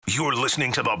You're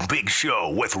listening to The Big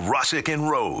Show with Russick and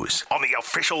Rose on the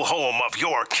official home of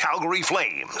your Calgary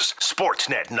Flames,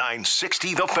 Sportsnet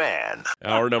 960 The Fan.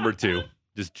 Hour number 2.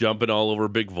 Just jumping all over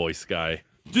Big Voice guy.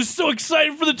 Just so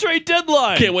excited for the trade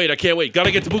deadline. I can't wait. Gotta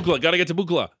get to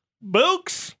Bukla.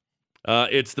 Books.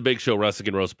 It's The Big Show, Russick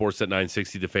and Rose, Sportsnet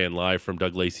 960 The Fan, live from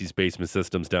Doug Lacey's Basement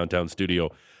Systems downtown studio.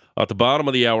 At the bottom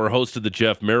of the hour, host of the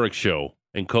Jeff Merrick Show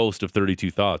and co-host of 32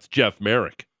 Thoughts, Jeff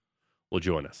Merrick, will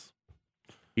join us.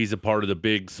 He's a part of the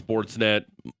big Sportsnet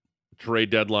trade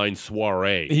deadline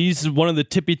soiree. He's one of the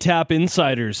tippy-tap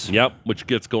insiders. Yep, which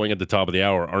gets going at the top of the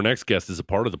hour. Our next guest is a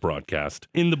part of the broadcast.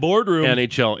 In the boardroom.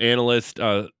 NHL analyst,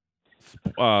 NHL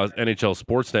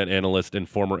Sportsnet analyst, and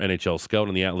former NHL scout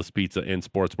on the Atlas Pizza and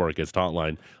Sports Bar guest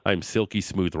hotline. I'm silky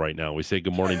smooth right now. We say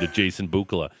good morning to Jason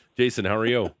Bukala. Jason, how are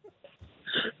you?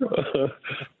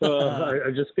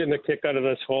 I'm just getting a kick out of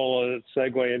this whole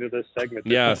segue into this segment.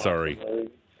 Yeah, sorry.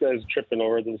 Guys tripping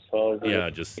over themselves. Yeah,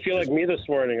 I feel like me this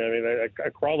morning. I mean, I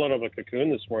crawled out of a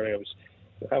cocoon this morning.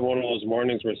 I have one of those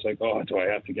mornings where it's like, oh, do I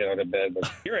have to get out of bed?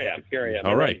 But here I am.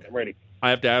 All right. I'm ready.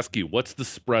 I have to ask you, what's the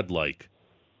spread like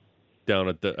down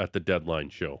at the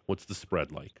deadline show? What's the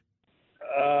spread like?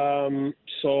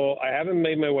 So I haven't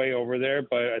made my way over there,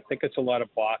 but I think it's a lot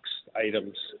of boxed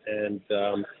items, and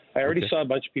I already saw a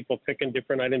bunch of people picking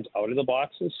different items out of the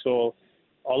boxes. So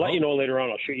I'll let you know later on.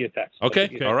 I'll shoot you a text.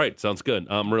 Okay. All right. Sounds good.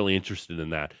 I'm really interested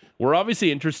in that. We're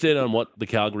obviously interested on what the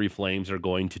Calgary Flames are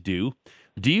going to do.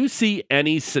 Do you see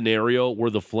any scenario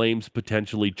where the Flames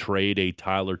potentially trade a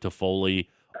Tyler Toffoli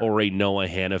or a Noah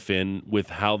Hannafin with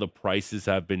how the prices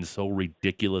have been so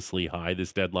ridiculously high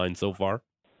this deadline so far?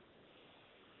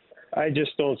 I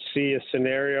just don't see a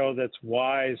scenario that's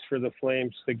wise for the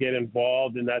Flames to get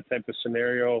involved in that type of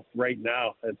scenario right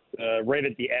now, right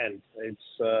at the end.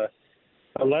 It's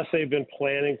unless they've been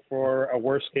planning for a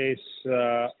worst-case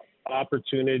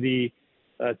opportunity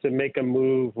to make a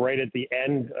move right at the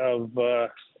end of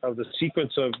the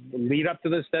sequence of lead up to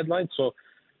this deadline. So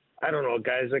I don't know,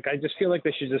 guys. I just feel like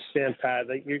they should just stand pat.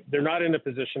 They're not in a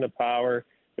position of power.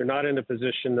 They're not in a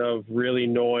position of really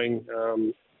knowing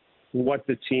what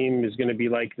the team is going to be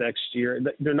like next year.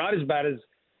 They're not as bad as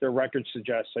their record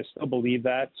suggests. I still believe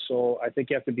that. So I think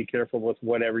you have to be careful with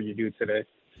whatever you do today.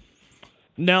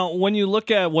 Now, when you look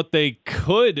at what they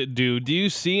could do you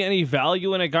see any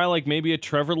value in a guy like maybe a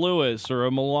Trevor Lewis or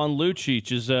a Milan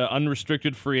Lucic as an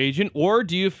unrestricted free agent? Or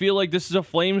do you feel like this is a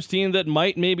Flames team that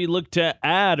might maybe look to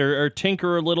add or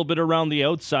tinker a little bit around the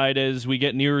outside as we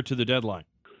get nearer to the deadline?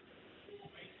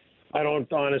 I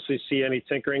don't honestly see any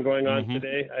tinkering going on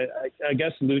today. I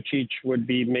guess Lucic would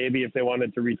be maybe if they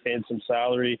wanted to retain some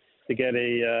salary to get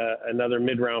another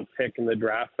mid-round pick in the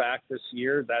draft back this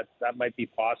year. That might be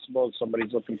possible if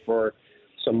somebody's looking for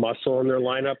some muscle in their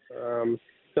lineup.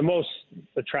 The most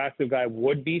attractive guy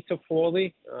would be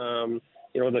Toffoli.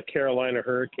 The Carolina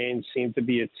Hurricanes seem to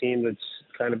be a team that's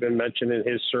kind of been mentioned in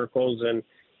his circles, and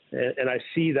I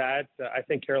see that. I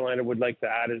think Carolina would like to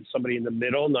add somebody in the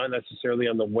middle, not necessarily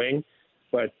on the wing.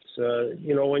 But,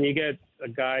 when you get a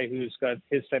guy who's got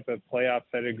his type of playoff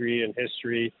pedigree and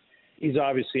history, he's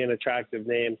obviously an attractive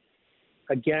name.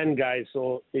 Again, guys,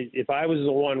 so if I was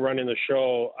the one running the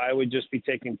show, I would just be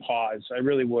taking pause. I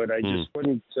really would. I just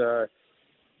wouldn't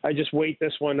I just wait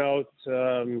this one out.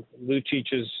 Lucic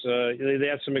is they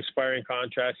have some expiring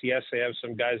contracts. Yes, they have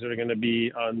some guys that are going to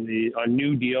be on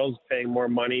new deals, paying more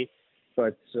money,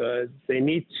 but they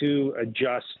need to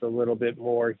adjust a little bit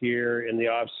more here in the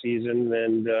off season.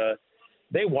 And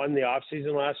they won the off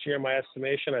season last year, in my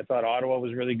estimation. I thought Ottawa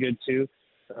was really good too.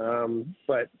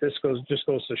 But this goes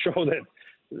to show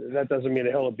that doesn't mean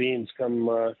a hill of beans come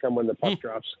when the puck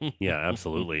drops. Yeah,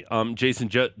 absolutely. Jason,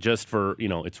 just for,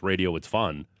 it's radio, it's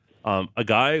fun. A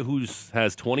guy who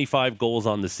has 25 goals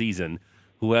on the season,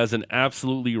 who has an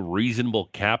absolutely reasonable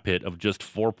cap hit of just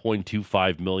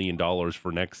 $4.25 million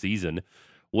for next season.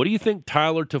 What do you think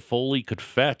Tyler Toffoli could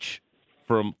fetch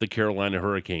from the Carolina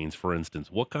Hurricanes, for instance?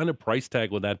 What kind of price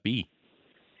tag would that be?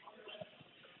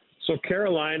 So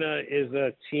Carolina is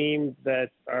a team that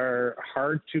are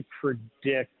hard to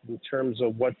predict in terms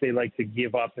of what they like to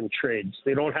give up in trades.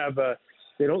 They don't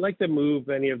like to move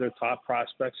any of their top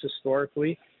prospects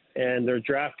historically, and their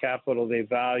draft capital they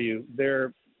value.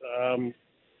 They're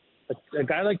a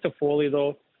guy like Toffoli,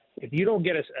 though. If you don't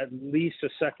get at least a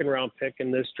second round pick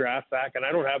in this draft back, and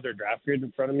I don't have their draft grid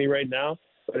in front of me right now,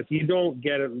 but if you don't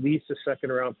get at least a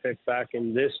second round pick back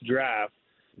in this draft,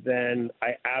 then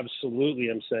I absolutely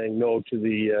am saying no to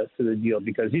the deal,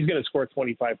 because he's going to score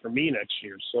 25 for me next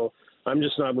year. So I'm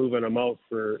just not moving him out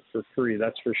for free,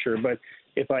 that's for sure. But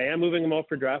if I am moving him out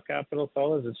for draft capital,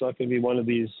 fellas, it's not going to be one of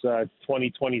these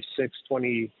 2026,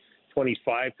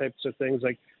 25 types of things.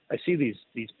 Like I see these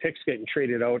picks getting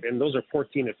traded out, and those are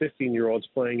 14 and 15-year-olds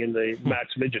playing in the Max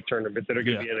Midget tournament that are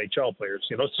going to be NHL players,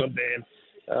 someday.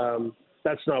 And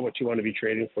that's not what you want to be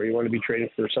trading for. You want to be trading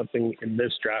for something in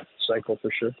this draft cycle for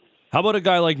sure. How about a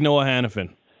guy like Noah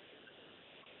Hannafin?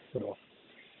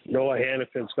 Noah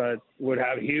Hannafin would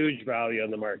have huge value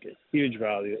on the market, huge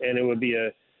value, and it would be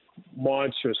a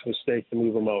monstrous mistake to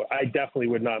move him out. I definitely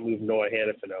would not move Noah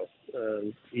Hannafin out.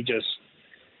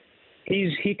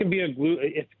 He can be a glue.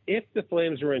 If the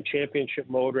Flames were in championship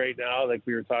mode right now, like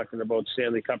we were talking about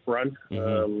Stanley Cup run,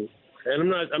 and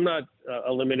I'm not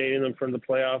eliminating them from the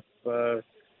playoff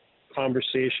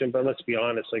conversation, but let's be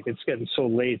honest, like it's getting so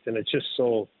late and it's just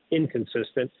so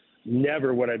inconsistent.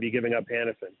 Never would I be giving up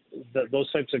Hannafin.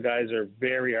 Those types of guys are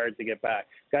very hard to get back.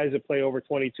 Guys that play over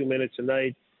 22 minutes a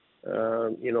night.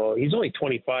 He's only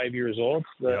 25 years old,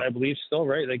 I believe, still,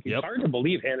 right? Like it's hard to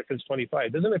believe Hannafin's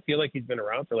 25. Doesn't it feel like he's been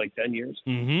around for like 10 years?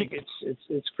 Like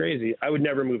it's crazy. I would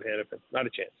never move Hannafin. Not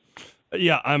a chance.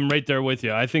 Yeah, I'm right there with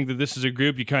you. I think that this is a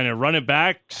group you kind of run it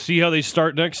back, see how they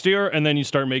start next year, and then you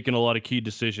start making a lot of key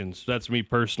decisions. That's me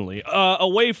personally.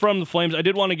 Away from the Flames, I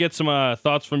did want to get some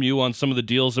thoughts from you on some of the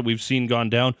deals that we've seen gone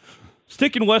down.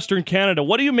 Stick in Western Canada,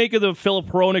 what do you make of the Filip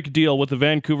Hronek deal with the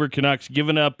Vancouver Canucks,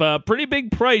 giving up a pretty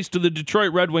big price to the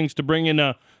Detroit Red Wings to bring in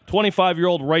a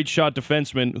 25-year-old right-shot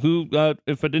defenseman who,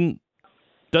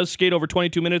 does skate over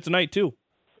 22 minutes a night too?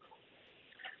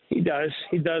 He does.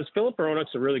 Filip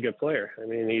Hronek's a really good player. I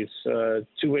mean, he's a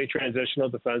two-way transitional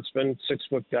defenseman,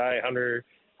 6-foot guy,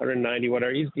 190,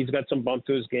 whatever. He's got some bump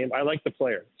to his game. I like the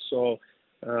player. So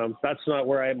that's not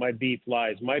where my beef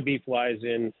lies. My beef lies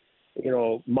in,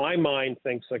 my mind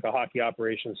thinks like a hockey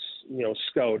operations,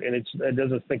 scout, and it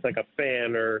doesn't think like a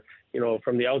fan or,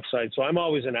 from the outside. So I'm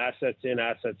always an assets in,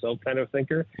 assets out kind of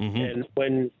thinker. And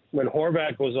when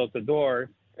Horvat goes out the door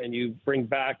and you bring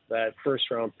back that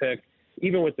first-round pick,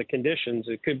 even with the conditions,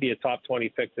 it could be a top 20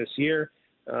 pick this year.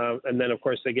 And then, of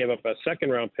course, they gave up a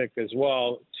second-round pick as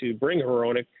well to bring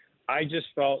Hronek. I just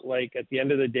felt like at the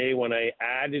end of the day, when I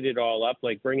added it all up,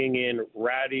 like bringing in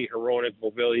Ratty, Hronek,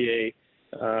 Beauvillier,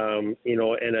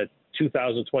 and a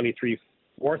 2023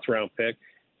 fourth-round pick,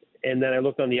 and then I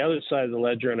looked on the other side of the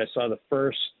ledger and I saw the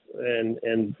first and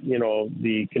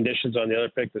the conditions on the other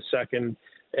pick, the second,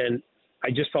 and I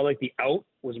just felt like the out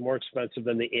was more expensive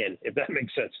than the in, if that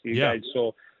makes sense to you guys.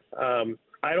 So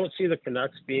I don't see the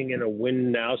Canucks being in a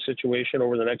win-now situation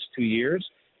over the next 2 years.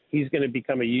 He's going to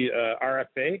become a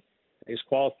RFA. His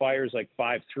qualifier is like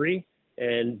 5'3",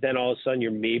 and then all of a sudden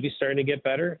you're maybe starting to get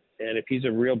better. And if he's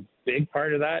a real big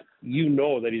part of that,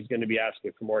 that he's going to be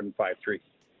asking for more than 5'3".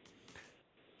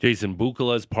 Jason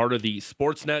Bukala is part of the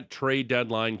Sportsnet trade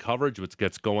deadline coverage, which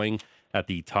gets going at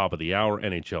the top of the hour.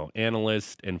 NHL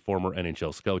analyst and former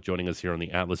NHL scout joining us here on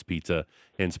the Atlas Pizza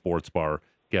and Sports Bar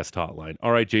guest hotline.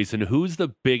 All right, Jason, who's the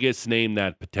biggest name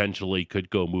that potentially could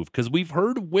go move? Because we've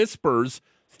heard whispers,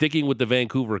 sticking with the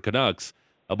Vancouver Canucks,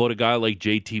 about a guy like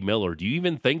JT Miller. Do you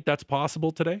even think that's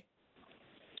possible today?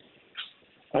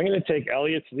 I'm going to take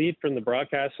Elliot's lead from the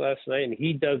broadcast last night, and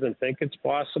he doesn't think it's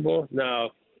possible.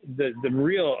 Now, the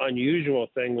real unusual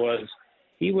thing was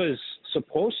he was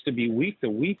supposed to be week to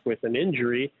week with an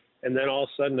injury, and then all of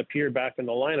a sudden appeared back in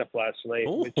the lineup last night,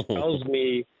 which tells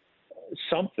me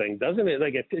something, doesn't it?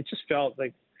 Like it just felt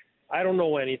like, I don't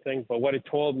know anything, but what it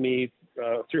told me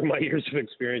through my years of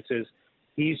experience is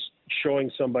he's showing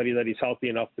somebody that he's healthy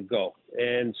enough to go.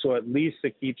 And so at least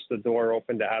it keeps the door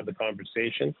open to have the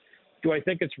conversation. Do I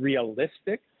think it's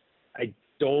realistic? I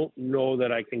don't know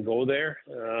that I can go there,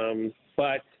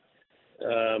 but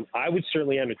I would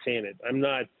certainly entertain it. I'm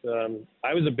not.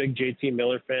 I was a big JT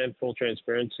Miller fan. Full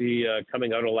transparency,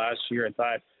 coming out of last year, I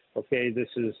thought, okay, this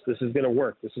is going to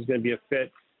work. This is going to be a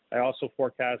fit. I also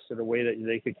forecasted a way that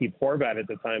they could keep Horvat at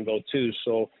the time, though, too.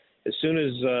 So as soon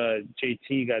as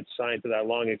JT got signed to that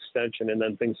long extension, and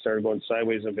then things started going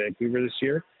sideways in Vancouver this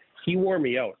year, he wore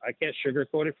me out. I can't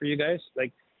sugarcoat it for you guys.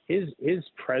 Like his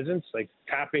presence, like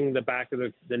tapping the back of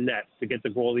the net to get the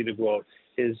goalie to go out,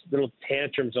 his little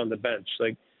tantrums on the bench.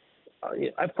 Like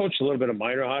I've coached a little bit of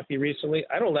minor hockey recently.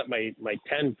 I don't let my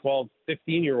 10, 12,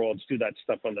 15-year-olds do that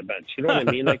stuff on the bench. You know what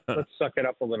I mean? Like, let's suck it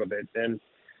up a little bit. And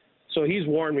so he's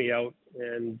worn me out,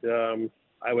 and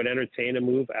I would entertain a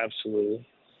move, absolutely.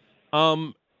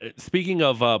 Speaking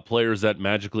of players that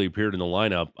magically appeared in the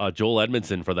lineup, Joel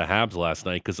Edmondson for the Habs last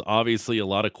night, because obviously a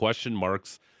lot of question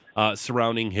marks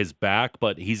surrounding his back,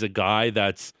 but he's a guy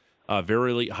that's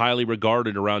very highly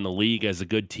regarded around the league as a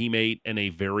good teammate and a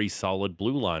very solid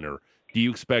blue liner. Do you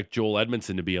expect Joel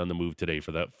Edmondson to be on the move today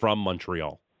from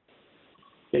Montreal?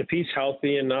 If he's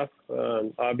healthy enough,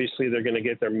 obviously they're going to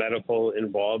get their medical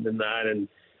involved in that. And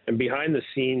And behind the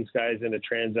scenes, guys, in a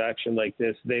transaction like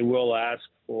this, they will ask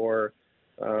for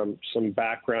some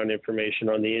background information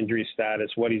on the injury status,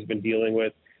 what he's been dealing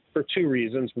with, for two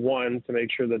reasons. One, to make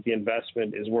sure that the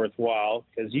investment is worthwhile,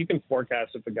 because you can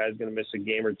forecast if a guy's going to miss a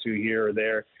game or two here or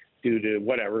there due to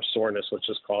whatever, soreness, let's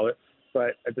just call it.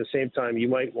 But at the same time, you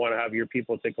might want to have your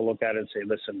people take a look at it and say,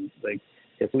 listen, like,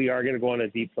 if we are going to go on a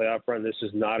deep playoff run, this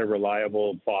is not a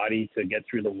reliable body to get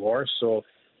through the war. So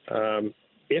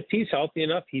if he's healthy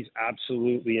enough, he's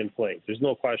absolutely in play. There's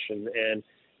no question. And,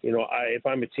 you know, if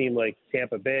I'm a team like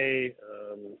Tampa Bay,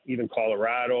 even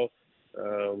Colorado,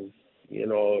 you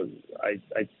know,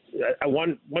 I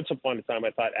once upon a time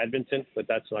I thought Edmonton, but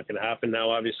that's not going to happen now,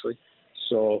 obviously.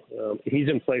 So he's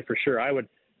in play for sure. I would.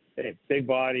 Hey, big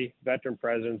body, veteran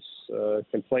presence,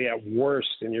 can play at worst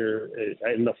in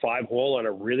the 5-hole on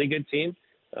a really good team,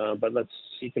 but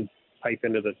he can pipe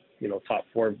into the top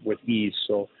 4 with ease.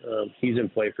 So he's in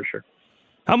play for sure.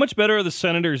 How much better are the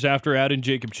Senators after adding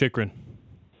Jacob Chychrun?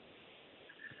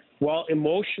 Well,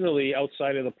 emotionally,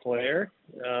 outside of the player,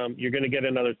 you're going to get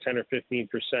another 10 or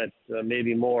 15%,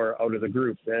 maybe more, out of the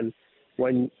group. And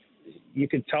when you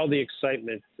could tell the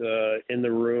excitement in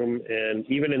the room, and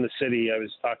even in the city. I was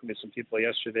talking to some people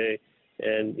yesterday,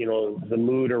 and the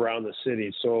mood around the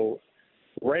city. So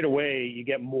right away, you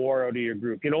get more out of your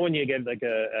group. When you get like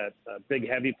a big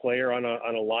heavy player on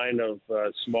a line of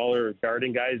smaller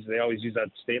guarding guys, they always use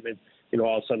that statement.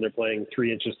 All of a sudden they're playing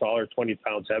 3 inches taller, 20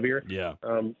 pounds heavier. Yeah.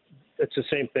 It's the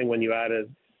same thing when you add a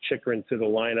Chychrun to the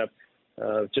lineup,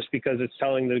 just because it's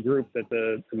telling the group that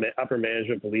the upper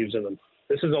management believes in them.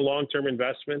 This is a long-term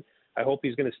investment. I hope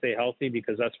he's going to stay healthy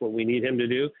because that's what we need him to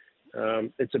do.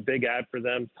 It's a big add for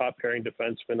them. Top pairing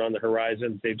defenseman on the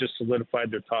horizon. They've just solidified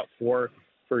their top 4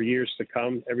 for years to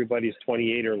come. Everybody's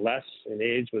 28 or less in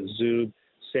age with Zub,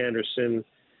 Sanderson,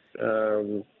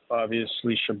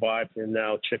 obviously Shabbat, and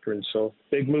now Chychrun. So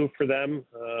big move for them.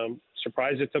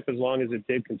 Surprised it took as long as it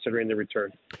did considering the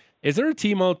return. Is there a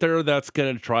team out there that's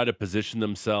going to try to position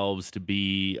themselves to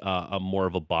be a more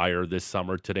of a buyer this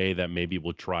summer today that maybe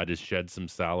will try to shed some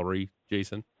salary,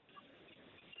 Jason?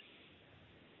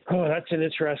 Oh, that's an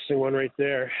interesting one right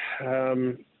there.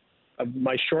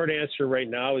 My short answer right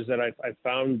now is that I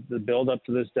found the build up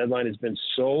to this deadline has been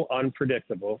so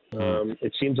unpredictable.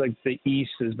 It seems like the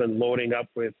East has been loading up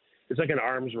with, it's like an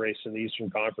arms race in the Eastern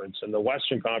Conference, and the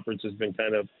Western Conference has been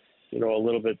kind of, a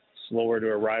little bit slower to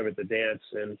arrive at the dance.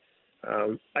 And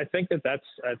I think that's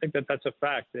a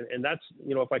fact. And that's,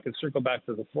 if I could circle back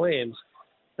to the Flames,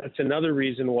 that's another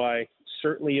reason why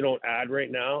certainly you don't add right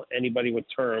now anybody with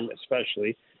term,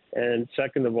 especially. And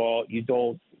second of all, you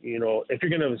don't, if you're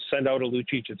going to send out a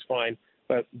Lucic, it's fine,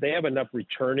 but they have enough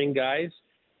returning guys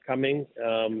coming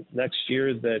next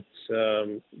year that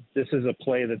this is a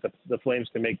play that the Flames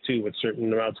can make too, with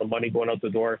certain amounts of money going out the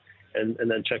door and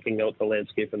then checking out the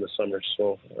landscape in the summer.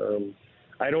 So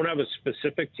I don't have a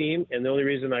specific team, and the only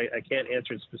reason I can't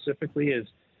answer it specifically is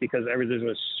because everything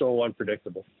was so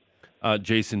unpredictable.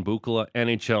 Jason Bukala,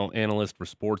 NHL analyst for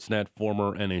Sportsnet,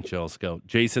 former NHL scout.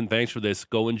 Jason, thanks for this.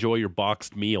 Go enjoy your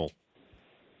boxed meal.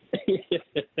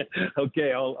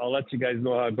 Okay, I'll let you guys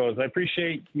know how it goes. I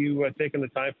appreciate you taking the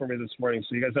time for me this morning.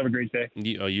 So you guys have a great day.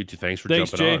 You too. Thanks for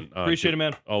Thanks, jumping Jay. on. Appreciate it,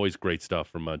 man. Always great stuff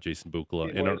from Jason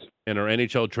Bukala. Hey, and our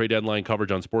NHL trade deadline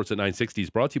coverage on Sportsnet 960 is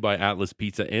brought to you by Atlas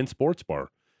Pizza and Sports Bar.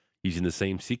 Using the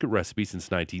same secret recipe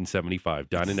since 1975.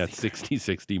 Dine in at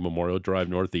 6060 Memorial Drive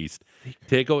Northeast.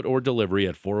 Takeout or delivery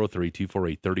at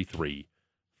 403-248-3344.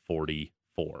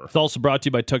 It's also brought to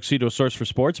you by Tuxedo Source for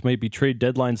Sports. Maybe trade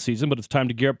deadline season, but it's time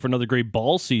to gear up for another great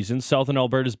ball season. Southern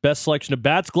Alberta's best selection of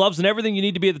bats, gloves, and everything you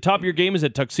need to be at the top of your game is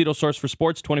at Tuxedo Source for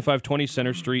Sports, 2520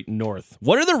 Center Street North.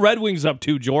 What are the Red Wings up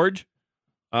to, George?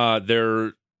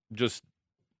 They're just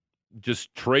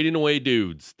trading away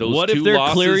dudes. Those what if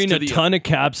they're clearing a ton of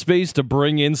cap space to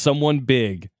bring in someone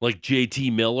big? Like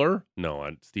JT Miller? No,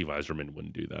 Steve Yzerman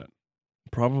wouldn't do that.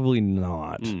 Probably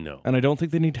not. No. And I don't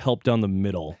think they need help down the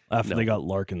middle after they got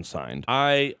Larkin signed.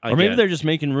 Or maybe they're just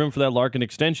making room for that Larkin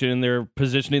extension and they're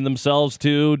positioning themselves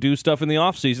to do stuff in the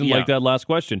offseason like that last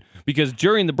question. Because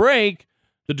during the break,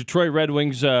 the Detroit Red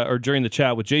Wings, or during the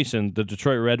chat with Jason, the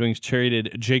Detroit Red Wings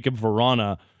traded Jacob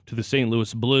Vrana to the St.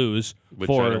 Louis Blues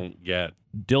for I don't get.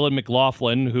 Dylan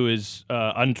McLaughlin, who is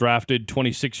undrafted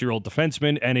 26-year-old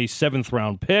defenseman and a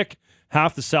 7th-round pick.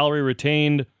 Half the salary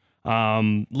retained.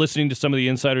 Listening to some of the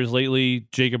insiders lately,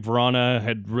 Jacob Vrana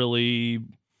had really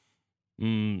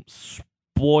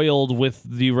spoiled with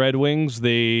the Red Wings.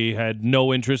 They had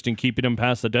no interest in keeping him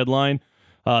past the deadline.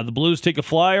 The Blues take a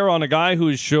flyer on a guy who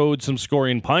has showed some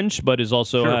scoring punch, but has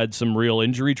also had some real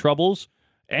injury troubles.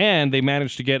 And they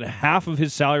managed to get half of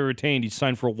his salary retained. He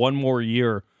signed for 1 more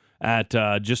year at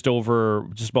just about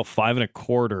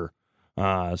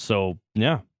 5.25. So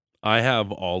yeah, I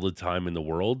have all the time in the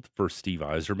world for Steve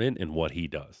Yzerman and what he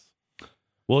does.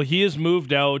 well, he has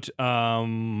moved out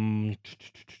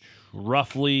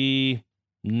roughly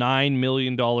 $9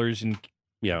 million in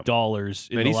Yeah. dollars.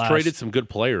 And he's traded some good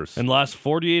players. In the last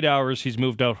 48 hours, he's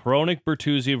moved out Hronek,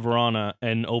 Bertuzzi, Vrana,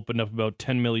 and opened up about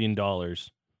 $10 million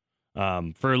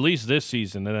for at least this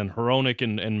season. And then Hronek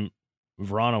and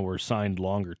Vrana were signed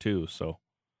longer, too. So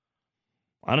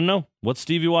I don't know. What's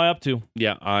Stevie Y up to?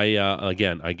 Yeah, I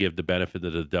give the benefit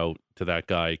of the doubt to that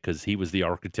guy because he was the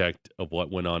architect of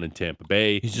what went on in Tampa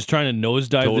Bay. He's just trying to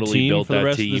nosedive Totally the team built for the that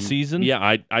rest of team. the season?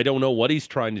 Yeah, I don't know what he's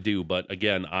trying to do, but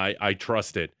again, I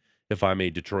trust it if I'm a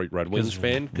Detroit Red Wings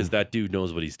fan because that dude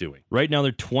knows what he's doing. Right now,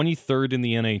 they're 23rd in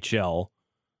the NHL,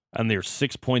 and they're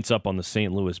 6 points up on the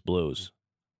St. Louis Blues.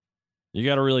 You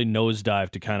got to really nosedive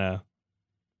to kind of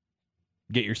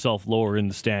get yourself lower in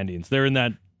the standings. They're in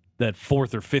that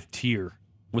fourth or fifth tier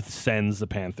with the Sens, the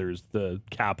Panthers, the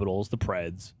Capitals, the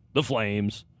Preds, the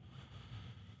Flames.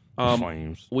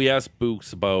 Flames. We asked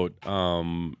Books about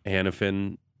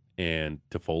Hannafin and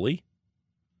Toffoli.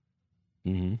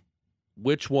 Mm-hmm.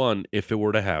 Which one, if it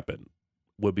were to happen,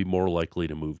 would be more likely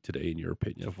to move today, in your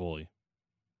opinion? Toffoli.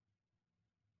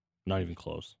 Not even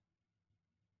close.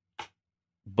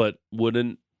 But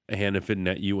wouldn't Hannafin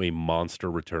net you a monster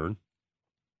return?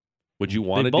 Would you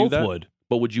want They to do both that? would.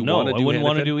 But would you No, want to do I wouldn't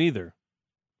want to Hannafin? do either.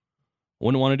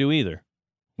 Wouldn't want to do either.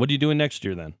 What are you doing next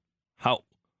year then?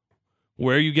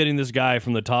 Where are you getting this guy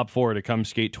from the top four to come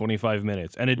skate 25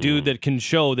 minutes? And a dude that can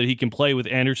show that he can play with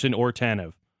Anderson or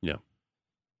Tanev. Yeah.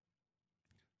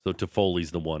 So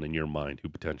Toffoli's the one in your mind who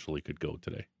potentially could go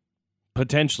today.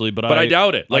 Potentially, but I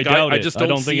doubt it. Like, I doubt I it. just I don't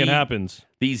don't think it see happens.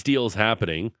 These deals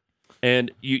happening.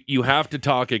 And you have to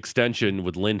talk extension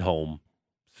with Lindholm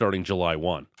starting July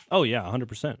 1. Oh, yeah, 100%.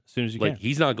 As soon as you Like, can.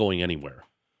 he's not going anywhere.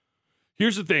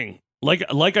 Here's the thing.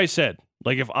 Like I said,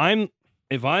 like if I'm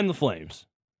the Flames,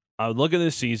 I would look at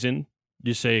this season,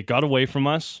 you say it got away from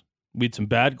us. We had some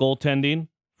bad goaltending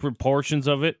for portions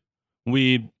of it.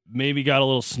 We maybe got a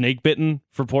little snake bitten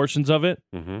for portions of it.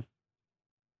 Mm-hmm.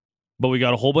 But we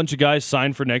got a whole bunch of guys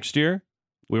signed for next year.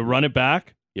 We run it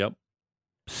back. Yep.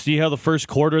 See how the first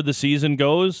quarter of the season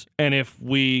goes. And if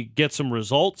we get some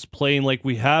results playing like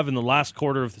we have in the last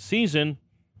quarter of the season,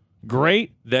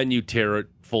 great. Then you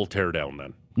full tear down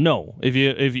then. No. If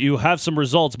you have some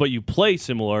results, but you play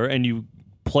similar and you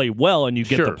play well and you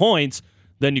get the Sure. points,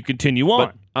 then you continue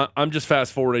on. But I'm just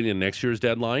fast forwarding to next year's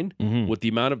deadline. Mhm. With the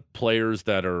amount of players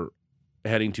that are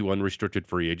heading to unrestricted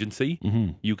free agency,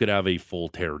 you could have a full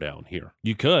tear down here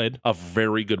You could. of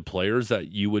very good players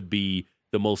that you would be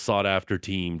the most sought after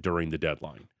team during the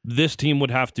deadline. This team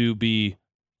would have to be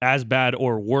as bad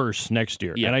or worse next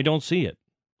year. Yeah. And I don't see it.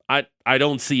 I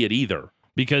don't see it either.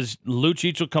 Because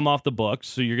Lucic will come off the books,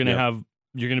 so you're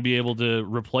gonna be able to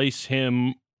replace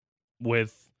him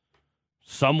with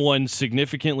someone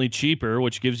significantly cheaper,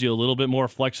 which gives you a little bit more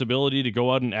flexibility to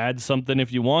go out and add something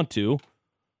if you want to.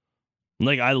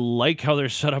 Like, I like how they're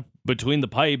set up between the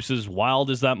pipes, as wild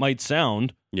as that might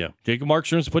sound. Yeah. Jacob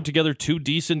Markstrom's put together 2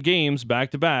 decent games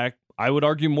back to back. I would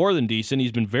argue more than decent.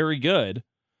 He's been very good.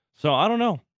 So I don't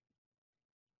know.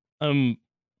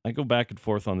 I go back and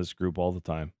forth on this group all the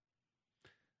time.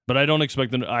 But I don't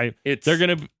expect them to. It's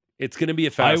going to be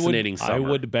a fascinating summer. I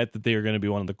would bet that they are going to be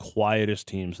one of the quietest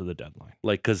teams of the deadline.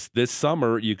 Like, because this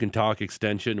summer you can talk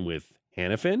extension with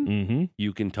Hannafin. Mm-hmm.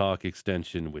 You can talk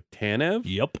extension with Tanev.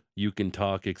 Yep. You can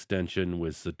talk extension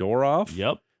with Zadorov.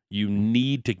 Yep. You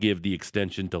need to give the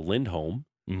extension to Lindholm.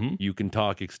 Mm-hmm. You can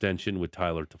talk extension with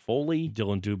Tyler Toffoli.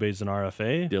 Dylan Dubé's an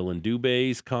RFA. Dylan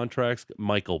Dubé's contracts.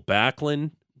 Michael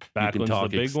Backlund. You can Backlund's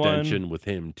talk the big extension one. with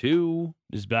him too.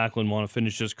 Does Backlund want to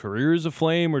finish his career as a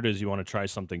Flame, or does he want to try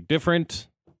something different?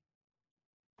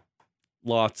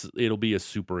 It'll be a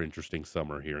super interesting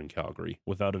summer here in Calgary.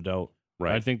 Without a doubt.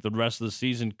 Right. I think the rest of the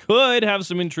season could have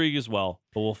some intrigue as well,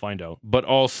 but we'll find out. But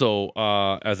also,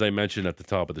 as I mentioned at the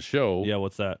top of the show, Yeah,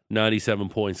 what's that? 97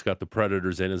 points got the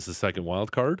Predators in as the second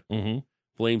wild card. Mm-hmm.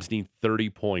 Flames need 30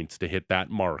 points to hit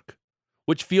that mark,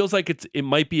 which feels like it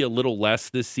might be a little less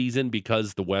this season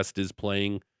because the West is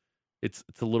playing. It's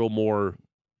a little more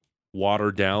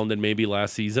watered down than maybe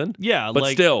last season. Yeah,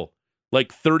 But still,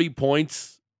 like 30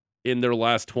 points in their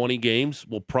last 20 games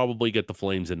will probably get the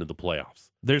Flames into the playoffs.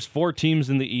 there's 4 teams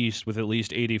in the East with at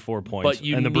least 84 points, But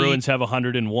you and the need- Bruins have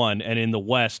 101, and in the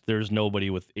West, there's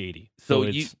nobody with 80. So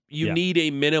it's, you yeah. need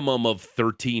a minimum of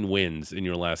 13 wins in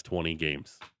your last 20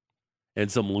 games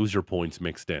and some loser points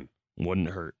mixed in. Wouldn't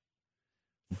hurt.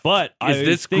 But Is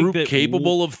this think group that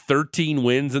capable of 13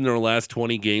 wins in their last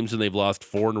 20 games, and they've lost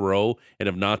 4 in a row and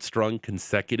have not strung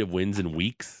consecutive wins in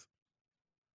weeks?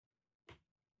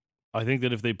 I think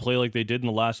that if they play like they did in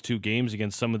the last 2 games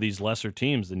against some of these lesser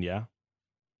teams, then yeah.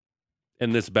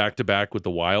 And this back-to-back with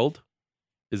the Wild,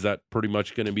 is that pretty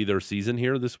much going to be their season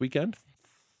here this weekend?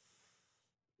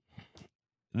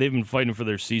 They've been fighting for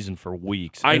their season for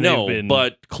weeks. I know, they've been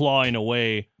but clawing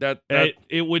away.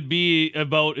 It would be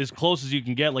about as close as you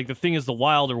can get. Like, the thing is, the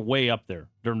Wild are way up there.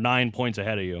 They're 9 points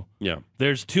ahead of you. Yeah.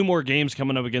 There's 2 more games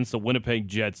coming up against the Winnipeg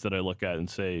Jets that I look at and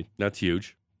say, that's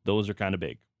huge. Those are kind of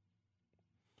big.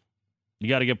 You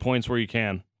got to get points where you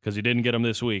can, because you didn't get them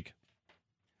this week.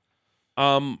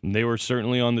 They were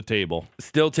certainly on the table.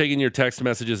 Still taking your text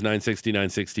messages,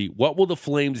 960. What will the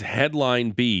Flames headline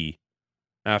be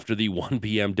after the 1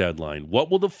 p.m. deadline?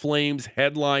 What will the Flames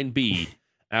headline be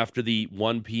after the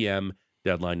 1 p.m.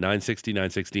 deadline?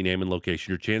 960, name and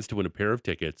location. Your chance to win a pair of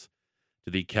tickets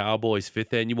to the Cowboys'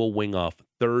 5th annual Wing-Off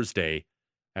Thursday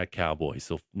at Cowboys.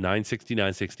 So 960,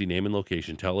 name and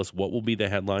location. Tell us what will be the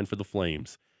headline for the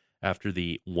Flames after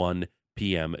the 1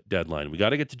 p.m. deadline. We got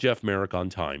to get to Jeff Marek on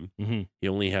time. Mm-hmm. He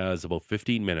only has about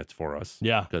 15 minutes for us.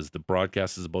 Yeah. Because the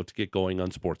broadcast is about to get going on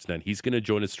Sportsnet. He's going to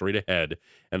join us straight ahead.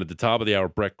 And at the top of the hour,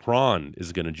 Brett Cron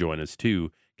is going to join us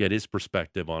to get his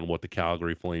perspective on what the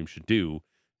Calgary Flames should do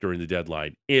during the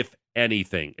deadline, if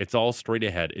anything. It's all straight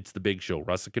ahead. It's the Big Show.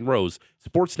 Russick and Rose,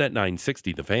 Sportsnet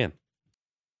 960, The Fan.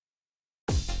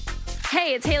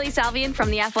 Hey, it's Haley Salvian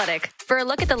from The Athletic. For a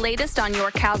look at the latest on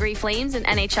your Calgary Flames and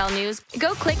NHL news,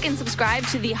 go click and subscribe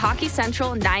to the Hockey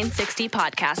Central 960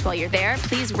 podcast. While you're there,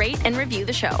 please rate and review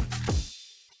the show.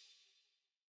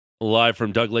 Live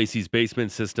from Doug Lacey's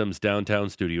Basement Systems downtown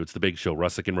studio, it's the Big Show.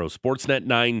 Russick and Rose, Sportsnet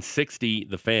 960,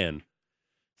 The Fan.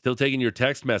 Still taking your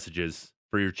text messages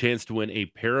for your chance to win a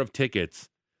pair of tickets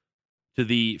to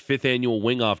the 5th annual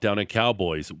Wing-Off down at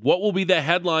Cowboys. What will be the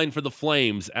headline for the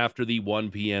Flames after the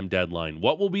 1 p.m. deadline?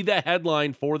 What will be the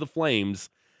headline for the Flames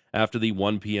after the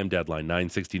 1 p.m. deadline?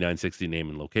 960, name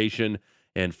and location.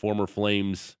 And former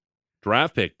Flames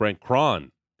draft pick Brent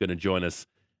Cron going to join us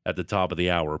at the top of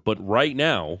the hour. But right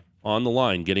now, on the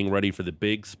line, getting ready for the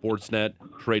big Sportsnet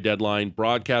trade deadline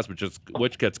broadcast,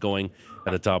 which gets going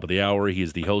at the top of the hour. He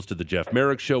is the host of the Jeff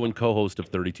Marek Show and co-host of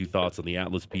 32 Thoughts on the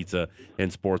Atlas Pizza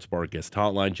and Sports Bar guest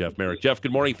hotline. Jeff Marek. Jeff,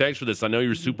 good morning. Thanks for this. I know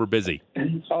you're super busy.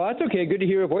 Oh, that's okay. Good to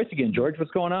hear your voice again, George.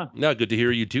 What's going on? Yeah, good to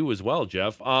hear you too as well,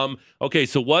 Jeff. Okay,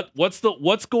 so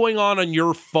what's going on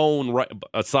your phone right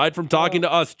aside from talking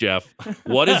to us, Jeff?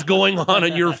 What is going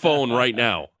on your phone right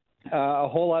now? A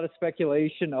whole lot of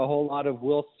speculation, a whole lot of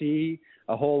we'll see,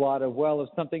 a whole lot of, well, if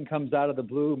something comes out of the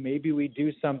blue, maybe we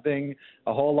do something,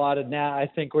 a whole lot of, I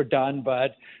think we're done,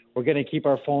 but we're going to keep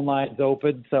our phone lines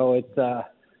open. So it's,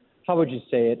 how would you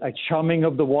say it, a chumming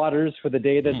of the waters for the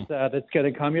day that's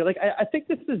going to come. You're like, I think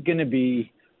this is going to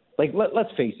be, like,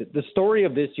 let's face it, the story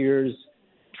of this year's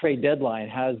trade deadline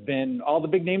has been all the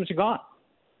big names are gone,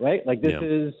 right? Like this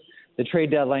is the trade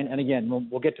deadline. And again,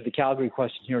 we'll get to the Calgary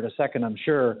question here in a second, I'm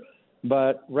sure.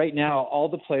 But right now, all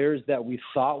the players that we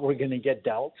thought were going to get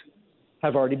dealt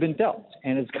have already been dealt.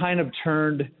 And it's kind of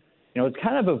turned, it's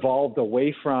kind of evolved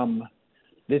away from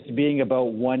this being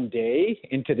about one day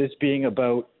into this being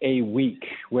about a week,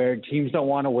 where teams don't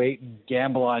want to wait and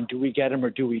gamble on do we get them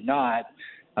or do we not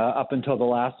up until the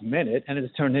last minute. And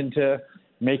it's turned into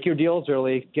make your deals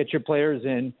early, get your players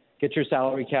in, get your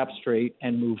salary cap straight,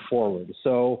 and move forward.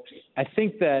 So I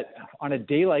think that on a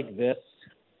day like this,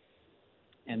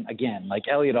 and again, like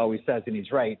Elliot always says, and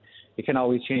he's right, it can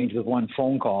always change with one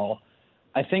phone call.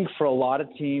 I think for a lot of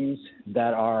teams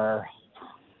that are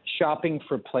shopping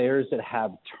for players that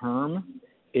have term,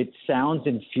 it sounds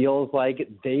and feels like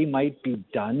they might be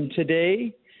done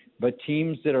today, but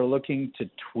teams that are looking to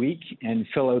tweak and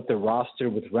fill out the roster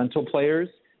with rental players,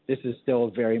 this is still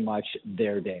very much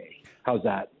their day. How's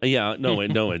that? Yeah,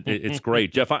 it's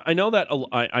great, Jeff. I know that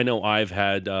I know I've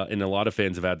had, and a lot of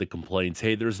fans have had the complaints.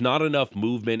 Hey, there's not enough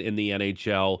movement in the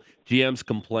NHL. GMs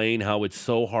complain how it's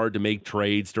so hard to make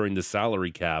trades during the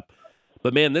salary cap.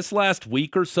 But man, this last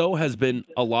week or so has been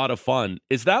a lot of fun.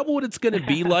 Is that what it's going to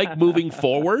be like moving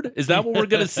forward? Is that what we're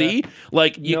going to see?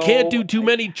 Like you can't do too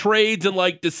many trades in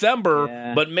like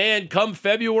December, but man, come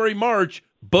February, March,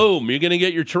 boom, you're going to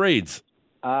get your trades.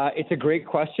 It's a great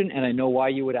question, and I know why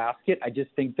you would ask it. I just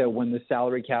think that when the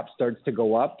salary cap starts to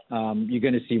go up, you're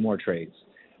going to see more trades.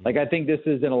 Like, I think this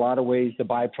is, in a lot of ways, the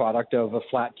byproduct of a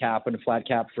flat cap and a flat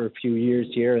cap for a few years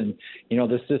here, and,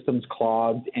 the system's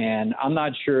clogged, and I'm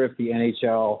not sure if the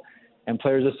NHL and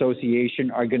Players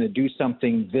Association are going to do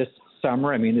something this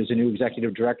summer. I mean, there's a new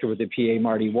executive director with the PA,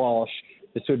 Marty Walsh,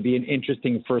 this would be an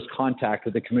interesting first contact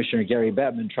with the commissioner, Gary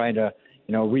Bettman, trying to,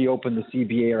 reopen the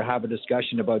CBA or have a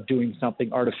discussion about doing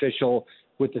something artificial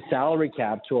with the salary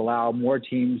cap to allow more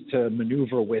teams to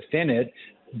maneuver within it.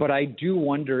 But I do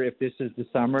wonder if this is the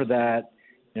summer that,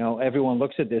 everyone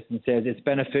looks at this and says it's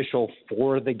beneficial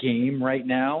for the game right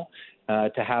now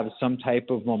to have some type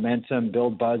of momentum,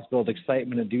 build buzz, build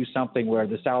excitement, and do something where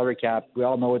the salary cap, we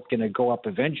all know it's going to go up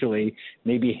eventually,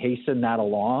 maybe hasten that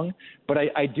along. But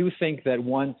I do think that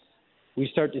once we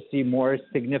start to see more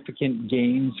significant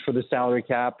gains for the salary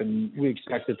cap, and we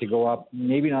expect it to go up,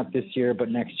 maybe not this year, but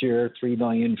next year, $3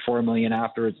 million, $4 million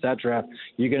after, et cetera,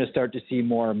 you're going to start to see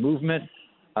more movement,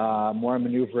 more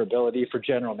maneuverability for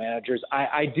general managers.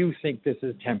 I do think this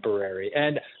is temporary.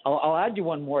 And I'll add you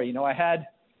one more.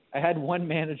 I had one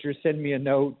manager send me a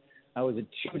note, was it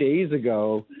 2 days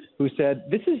ago, who said,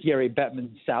 this is Gary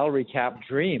Bettman's salary cap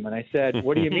dream. And I said,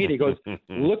 what do you mean? He goes,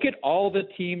 look at all the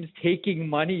teams taking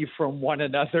money from one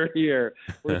another here.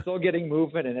 We're still getting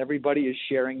movement and everybody is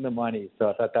sharing the money. So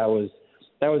I thought that was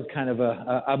kind of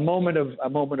a moment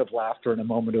of laughter and a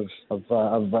moment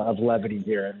of levity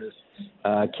here in this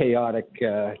chaotic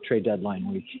trade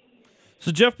deadline week.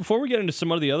 So, Jeff, before we get into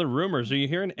some of the other rumors, are you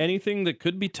hearing anything that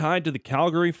could be tied to the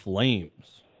Calgary Flames?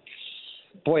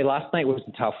 Boy, last night was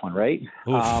a tough one, right?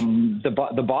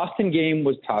 The Boston game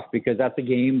was tough because that's a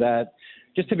game that,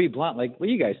 just to be blunt, like what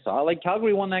you guys saw, like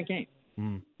Calgary won that game.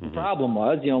 Mm-hmm. The problem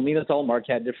was, Linus Ullmark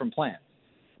had different plans.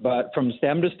 But from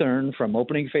stem to stern, from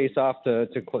opening faceoff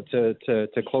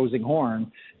to closing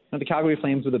horn, the Calgary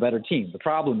Flames were the better team. The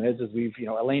problem is we've,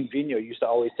 Alain Vigneault used to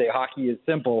always say, hockey is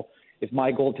simple. If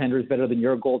my goaltender is better than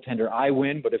your goaltender, I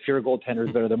win. But if your goaltender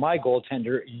is better than my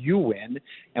goaltender, you win.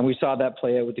 And we saw that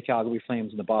play out with the Calgary Flames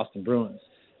and the Boston Bruins.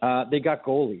 They got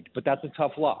goalied, but that's a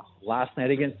tough loss. Last night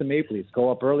against the Maple Leafs,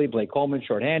 go up early, Blake Coleman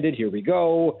shorthanded, here we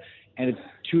go. And it's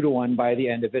 2-1 by the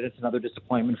end of it. It's another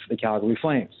disappointment for the Calgary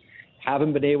Flames.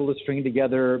 Haven't been able to string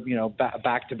together,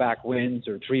 back-to-back wins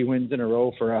or 3 wins in a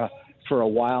row for a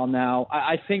while now.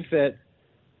 I think that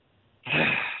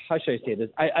how should I say this?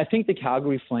 I think the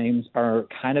Calgary Flames are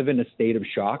kind of in a state of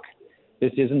shock.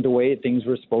 This isn't the way things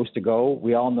were supposed to go.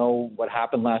 We all know what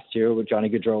happened last year with Johnny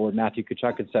Gaudreau, with Matthew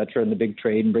Tkachuk, et cetera, and the big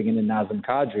trade and bringing in Nazem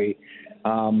Kadri.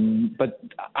 But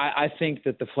I think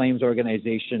that the Flames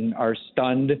organization are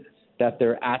stunned that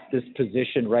they're at this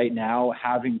position right now,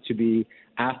 having to be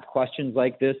asked questions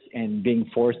like this and being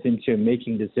forced into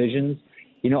making decisions.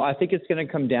 I think it's going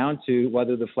to come down to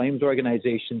whether the Flames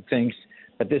organization thinks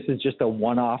that this is just a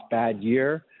one-off bad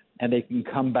year and they can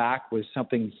come back with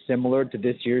something similar to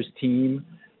this year's team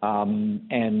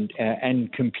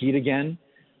and compete again.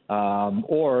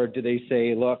 Or do they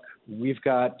say, look, we've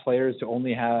got players who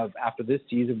only have, after this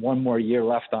season, one more year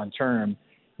left on term.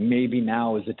 Maybe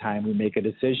now is the time we make a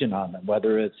decision on them,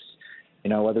 whether it's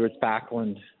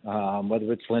Backlund,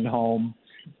 whether it's Lindholm,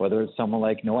 whether it's someone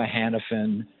like Noah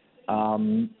Hannafin.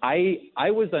 I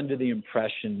was under the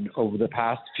impression over the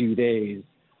past few days,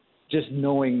 just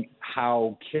knowing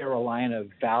how Carolina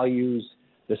values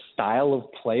the style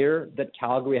of player that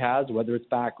Calgary has, whether it's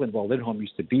Backlund, well, Lindholm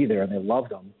used to be there and they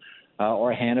loved him,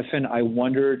 or Hannafin. I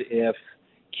wondered if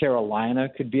Carolina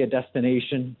could be a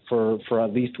destination for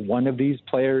at least one of these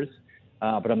players,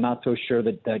 but I'm not so sure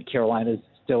that Carolina's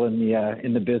still in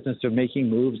the business of making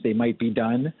moves. They might be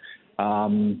done,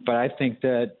 but I think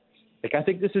that I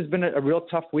think this has been a real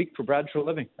tough week for Brad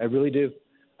Treliving. I really do.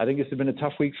 I think this has been a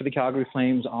tough week for the Calgary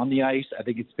Flames on the ice. I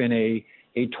think it's been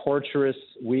a torturous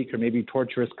week, or maybe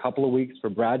torturous couple of weeks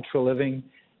for Brad Treliving.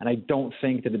 And I don't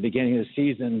think at the beginning of the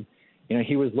season,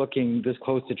 he was looking this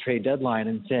close to trade deadline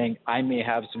and saying, I may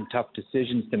have some tough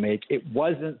decisions to make. It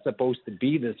wasn't supposed to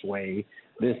be this way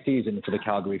this season for the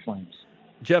Calgary Flames.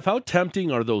 Jeff, how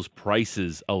tempting are those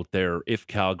prices out there if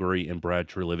Calgary and Brad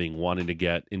Treliving wanted to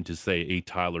get into, say, a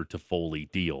Tyler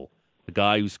Toffoli deal? The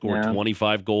guy who scored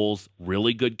 25 goals,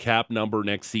 really good cap number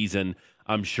next season.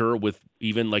 I'm sure with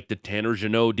even like the Tanner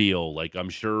Jeannot deal, like I'm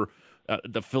sure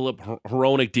the Philip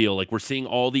Hronek deal, like we're seeing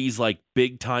all these like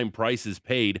big time prices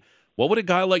paid. What would a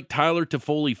guy like Tyler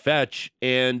Toffoli fetch?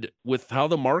 And with how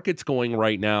the market's going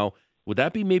right now, would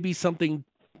that be maybe something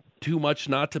too much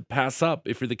not to pass up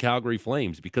if you're the Calgary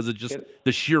Flames because of just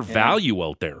the sheer value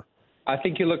out there? I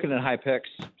think you're looking at high picks,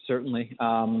 certainly.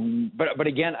 But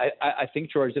again, I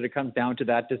think, George, that it comes down to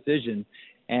that decision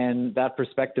and that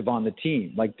perspective on the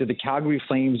team. Like, do the Calgary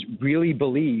Flames really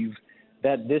believe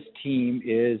that this team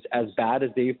is as bad as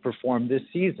they've performed this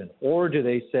season? Or do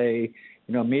they say,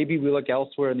 maybe we look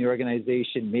elsewhere in the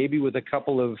organization, maybe with a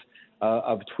couple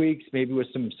of tweaks, maybe with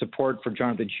some support for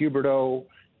Jonathan Huberdeau,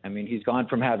 I mean, he's gone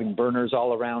from having burners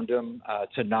all around him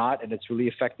to not, and it's really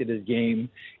affected his game.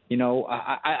 You know,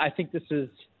 I think this is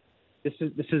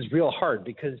real hard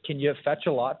because can you fetch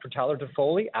a lot for Tyler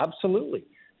Toffoli? Absolutely.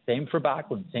 Same for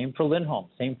Backlund, same for Lindholm,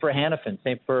 same for Hannafin,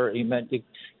 same for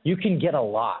you can get a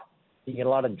lot. You get a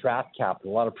lot of draft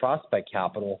capital, a lot of prospect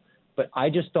capital, but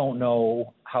I just don't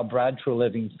know how Brad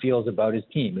Treliving feels about his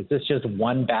team. Is this just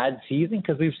one bad season?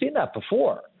 Because we've seen that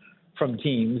before from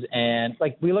teams, and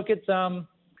like we look at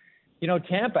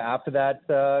Tampa after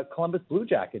that Columbus Blue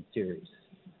Jackets series,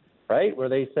 right? Where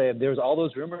they say there's all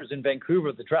those rumors in Vancouver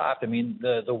of the draft. I mean,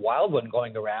 the wild one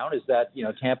going around is that,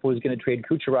 Tampa was going to trade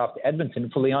Kucherov to Edmonton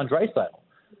for Leon Draisaitl.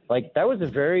 Like, that was a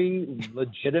very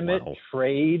legitimate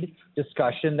trade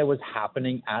discussion that was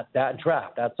happening at that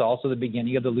draft. That's also the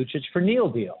beginning of the Lucic for Neil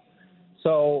deal.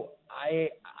 So I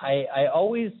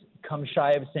always come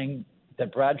shy of saying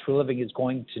that Brad Treliving is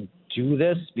going to do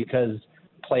this because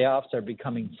playoffs are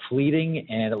becoming fleeting,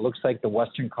 and it looks like the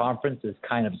Western Conference is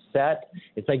kind of set.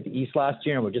 It's like the East last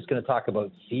year, and we're just going to talk about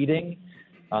seeding.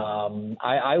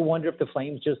 I wonder if the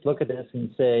Flames just look at this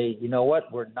and say, you know what,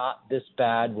 we're not this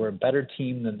bad. We're a better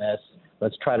team than this.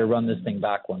 Let's try to run this thing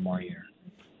back one more year.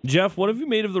 Jeff, what have you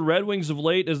made of the Red Wings of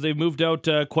late as they've moved out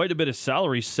quite a bit of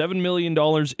salary, $7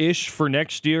 million-ish for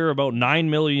next year, about $9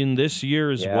 million this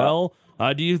year as well?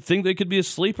 Do you think they could be a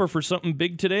sleeper for something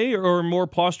big today, or more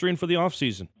posturing for the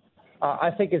offseason?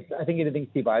 I think anything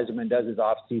Steve Yzerman does is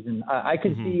offseason. I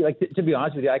can see, to be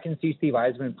honest with you, I can see Steve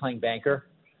Yzerman playing banker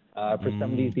for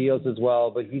some of these deals as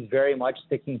well, but he's very much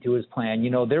sticking to his plan.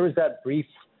 There was that brief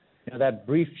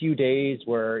few days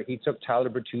where he took Tyler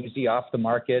Bertuzzi off the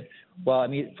market. Well, I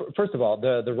mean, first of all,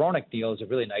 the Roenick deal is a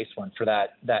really nice one for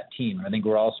that team. I think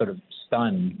we're all sort of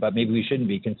stunned, but maybe we shouldn't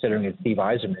be considering it's Steve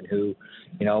Yzerman who,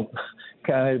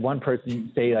 kind of one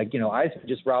person say Yzerman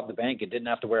just robbed the bank and didn't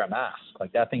have to wear a mask.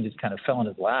 Like that thing just kind of fell in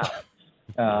his lap.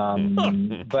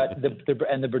 But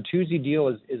the Bertuzzi deal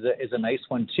is a nice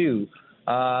one too.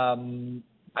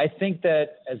 I think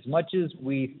that as much as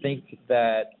we think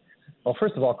that, well,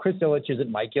 first of all, Chris Ilitch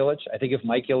isn't Mike Ilitch. I think if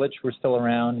Mike Ilitch were still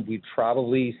around, we'd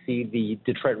probably see the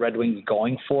Detroit Red Wings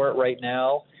going for it right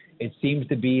now. It seems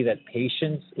to be that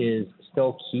patience is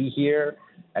still key here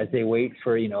as they wait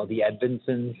for, the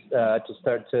Edmondsons to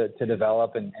start to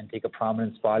develop and take a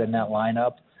prominent spot in that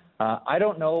lineup. I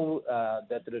don't know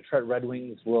that the Detroit Red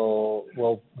Wings will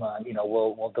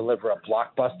deliver a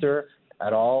blockbuster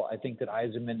at all. I think that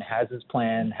Yzerman has his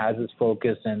plan, has his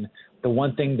focus, and the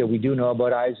one thing that we do know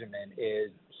about Yzerman is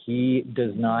he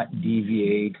does not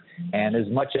deviate. And as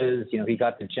much as, he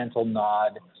got the gentle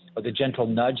nod or the gentle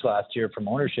nudge last year from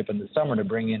ownership in the summer to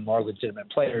bring in more legitimate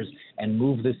players and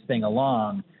move this thing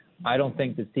along, I don't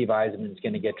think that Steve Yzerman is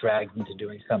going to get dragged into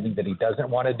doing something that he doesn't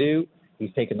want to do.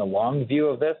 He's taken the long view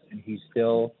of this, and he's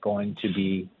still going to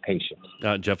be patient.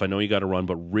 Jeff, I know you got to run,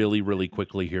 but really, really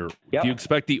quickly here. Yep. Do you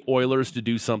expect the Oilers to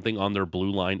do something on their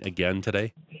blue line again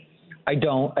today? I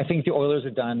don't. I think the Oilers are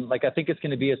done. I think it's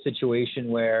going to be a situation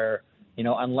where,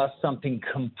 unless something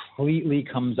completely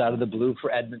comes out of the blue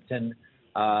for Edmonton,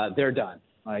 they're done.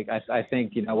 I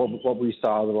think, what we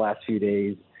saw the last few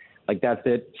days, that's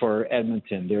it for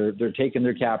Edmonton. They're taking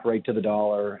their cap right to the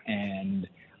dollar. And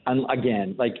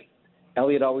again,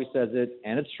 Elliot always says it,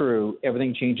 and it's true,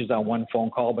 everything changes on one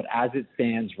phone call. But as it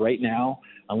stands right now,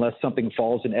 unless something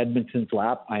falls in Edmonton's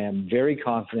lap, I am very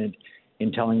confident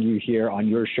in telling you here on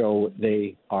your show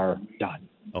they are done.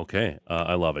 Okay,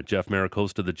 I love it. Jeff Marek,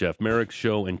 host of the Jeff Marek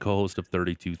Show and co-host of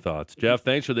 32 Thoughts. Jeff,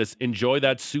 thanks for this. Enjoy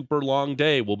that super long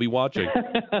day. We'll be watching.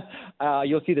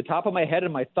 You'll see the top of my head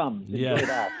and my thumbs. Enjoy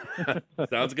that.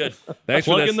 Sounds good. Thanks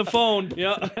Plug for this. in the phone.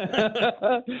 Yeah.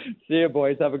 See you,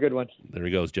 boys. Have a good one. There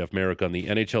he goes. Jeff Marek on the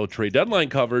NHL trade deadline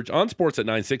coverage on Sports at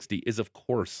 960 is, of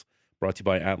course, brought to you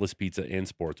by Atlas Pizza and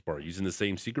Sports Bar, using the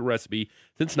same secret recipe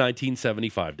since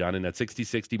 1975. Down in at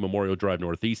 6060 Memorial Drive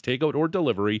Northeast. Takeout or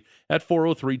delivery at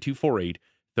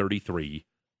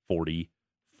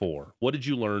 403-248-3344. What did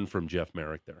you learn from Jeff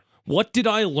Marek there? What did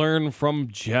I learn from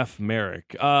Jeff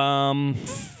Marek? The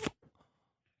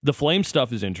Flame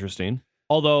stuff is interesting,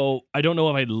 although I don't know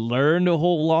if I learned a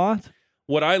whole lot.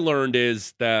 What I learned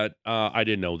is that I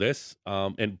didn't know this,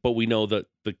 but we know that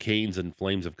the Canes and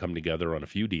Flames have come together on a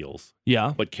few deals.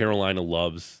 Yeah. But Carolina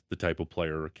loves the type of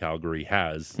player Calgary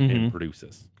has and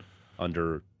produces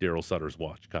under Daryl Sutter's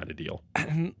watch kind of deal.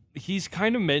 And he's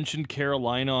kind of mentioned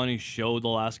Carolina on his show the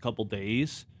last couple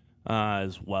days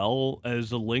as well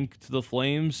as a link to the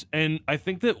Flames. And I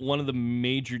think that one of the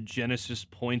major genesis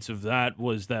points of that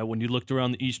was that when you looked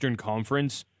around the Eastern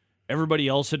Conference, everybody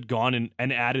else had gone and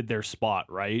added their spot,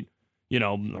 right?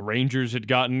 The Rangers had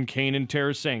gotten Kane and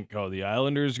Tarasenko. The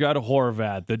Islanders got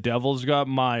Horvat. The Devils got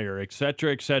Meyer, et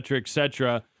cetera, et cetera, et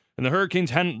cetera. And the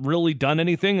Hurricanes hadn't really done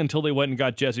anything until they went and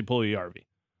got Jesse Puljujarvi.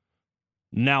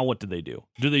 Now what do?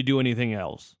 Do they do anything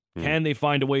else? Can they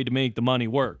find a way to make the money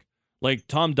work? Like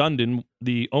Tom Dundon,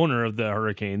 the owner of the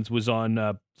Hurricanes, was on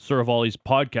Saravalli's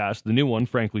podcast, the new one,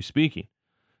 Frankly Speaking.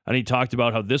 And he talked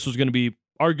about how this was going to be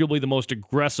arguably the most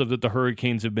aggressive that the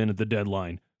Hurricanes have been at the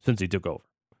deadline since he took over.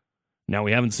 Now,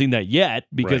 we haven't seen that yet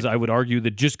because I would argue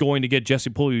that just going to get Jesse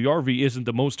Puljujarvi isn't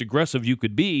the most aggressive you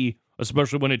could be,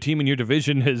 especially when a team in your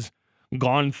division has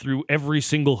gone through every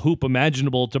single hoop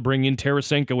imaginable to bring in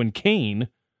Tarasenko and Kane.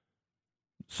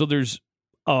 So there's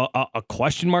a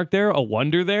question mark there, a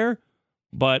wonder there,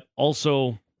 but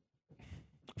also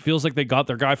feels like they got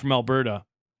their guy from Alberta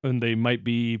and they might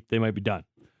be done.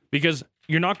 Because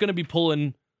you're not going to be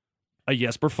pulling a not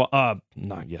Jesper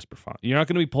Font. You're not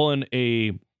going to be pulling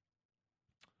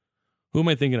who am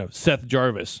I thinking of? Seth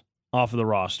Jarvis off of the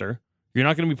roster. You're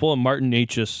not going to be pulling Martin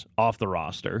Necas off the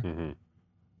roster. Mm-hmm.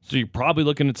 So you're probably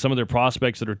looking at some of their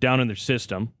prospects that are down in their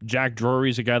system. Jack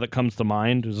Drury's a guy that comes to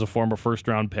mind as a former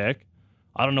first-round pick.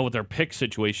 I don't know what their pick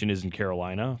situation is in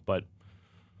Carolina, but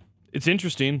it's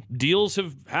interesting. Deals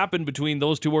have happened between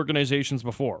those two organizations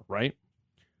before, right?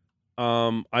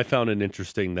 I found it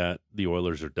interesting that the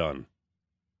Oilers are done.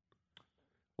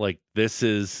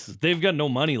 They've got no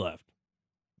money left.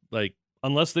 Like,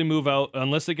 unless they move out,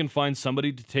 unless they can find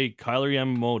somebody to take Kyler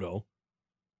Yamamoto,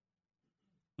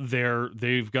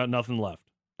 they've got nothing left.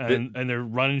 And they're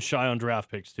running shy on draft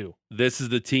picks too. This is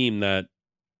the team that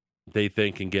they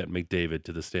think can get McDavid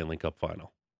to the Stanley Cup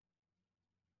final.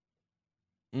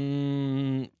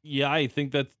 Yeah, I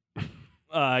think that's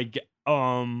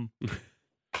and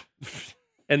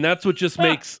that's what just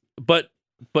makes but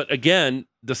again,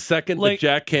 the second the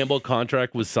Jack Campbell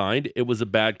contract was signed, it was a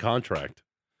bad contract.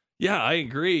 Yeah, I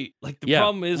agree. The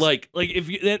problem is if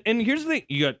you, and here's the thing,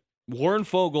 you got Warren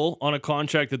Fogle on a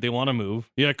contract that they want to move.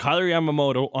 You got Kyler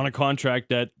Yamamoto on a contract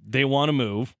that they want to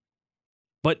move.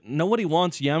 But nobody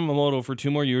wants Yamamoto for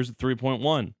 2 more years at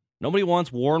 3.1. Nobody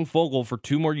wants Warren Fogle for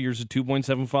 2 more years at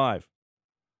 2.75.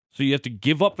 So you have to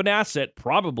give up an asset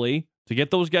probably to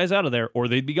get those guys out of there, or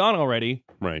they'd be gone already.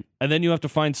 Right. And then you have to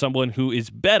find someone who is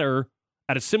better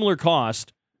at a similar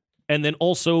cost, and then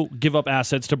also give up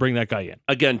assets to bring that guy in.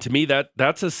 Again, to me,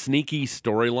 that's a sneaky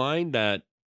storyline that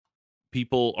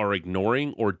people are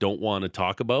ignoring or don't want to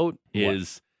talk about.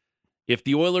 Is if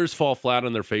the Oilers fall flat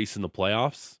on their face in the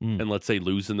playoffs and let's say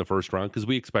lose in the first round, because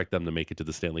we expect them to make it to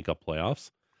the Stanley Cup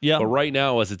playoffs. Yeah. But right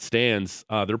now, as it stands,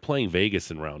 they're playing Vegas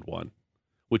in round 1,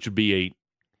 which would be a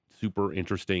super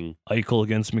interesting. Eichel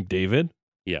against McDavid.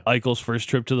 Yeah. Eichel's first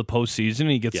trip to the postseason,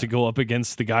 he gets to go up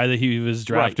against the guy that he was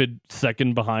drafted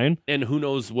second behind. And who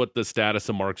knows what the status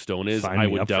of Mark Stone is. I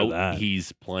would doubt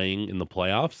he's playing in the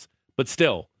playoffs. But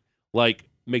still,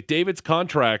 McDavid's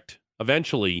contract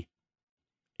eventually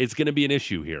is going to be an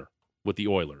issue here with the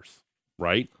Oilers,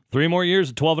 right? 3 more years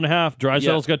at 12.5.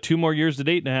 Draisaitl's got 2 more years at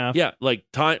 8.5. Yeah,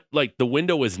 the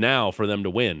window is now for them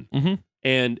to win. Mm-hmm.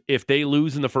 And if they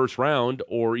lose in the first round,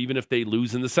 or even if they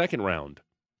lose in the second round,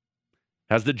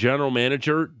 has the general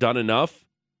manager done enough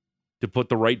to put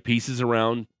the right pieces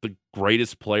around the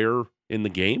greatest player in the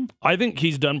game? I think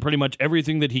he's done pretty much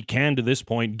everything that he can to this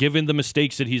point, given the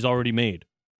mistakes that he's already made.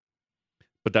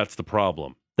 But that's the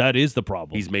problem. That is the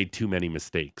problem. He's made too many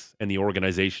mistakes, and the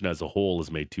organization as a whole has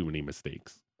made too many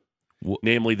mistakes.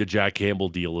 Namely, the Jack Campbell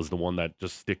deal is the one that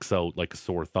just sticks out like a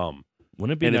sore thumb.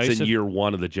 Wouldn't it be nice? And it's in year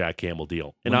 1 of the Jack Campbell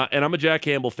deal. And I'm a Jack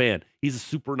Campbell fan. He's a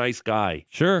super nice guy.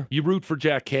 Sure. You root for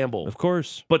Jack Campbell. Of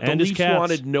course. But the Leafs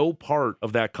wanted no part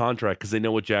of that contract because they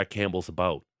know what Jack Campbell's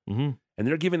about. Mm-hmm. And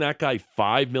they're giving that guy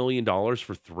 $5 million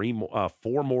for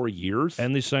 4 more years.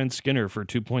 And they signed Skinner for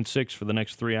 2.6 for the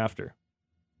next 3 after.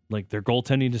 Their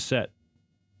goaltending is set.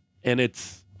 And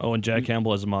it's... Oh, and Jack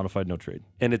Campbell has a modified no trade.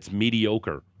 And it's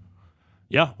mediocre.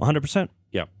 Yeah, 100%.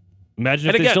 Yeah. Imagine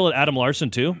if they still had Adam Larson,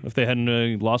 too, if they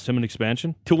hadn't lost him in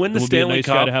expansion. To win the Stanley nice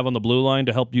Cup... guy to have on the blue line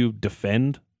to help you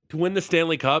defend. To win the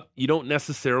Stanley Cup, you don't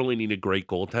necessarily need a great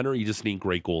goaltender. You just need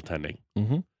great goaltending.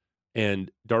 Mm-hmm.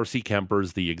 And Darcy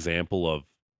Kemper's the example of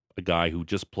a guy who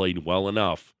just played well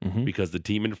enough because the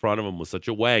team in front of him was such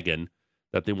a wagon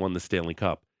that they won the Stanley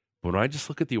Cup. But when I just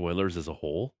look at the Oilers as a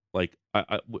whole,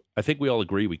 I think we all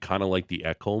agree we kind of like the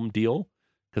Ekholm deal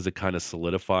because it kind of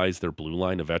solidifies their blue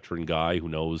line, a veteran guy who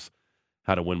knows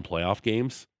how to win playoff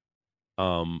games.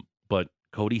 But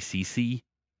Cody Ceci,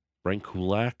 Brent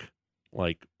Kulak,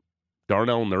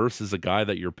 Darnell Nurse is a guy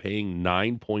that you're paying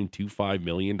 $9.25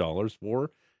 million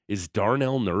for. Is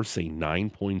Darnell Nurse a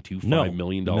 $9.25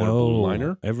 million blue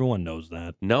liner? Everyone knows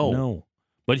that. No.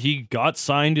 But he got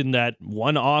signed in that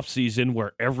one offseason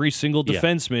where every single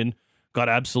defenseman got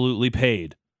absolutely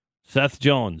paid. Seth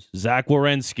Jones, Zach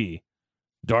Werenski,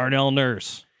 Darnell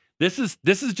Nurse. This is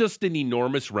just an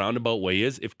enormous roundabout way.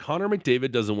 If Connor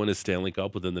McDavid doesn't win a Stanley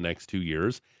Cup within the next 2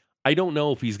 years, I don't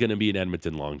know if he's going to be in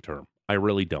Edmonton long term. I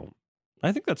really don't.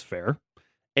 I think that's fair.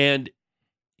 And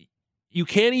you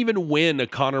can't even win a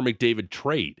Connor McDavid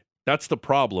trade. That's the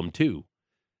problem, too.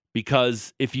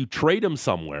 Because if you trade him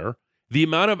somewhere, the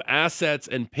amount of assets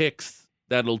and picks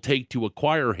that it'll take to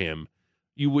acquire him,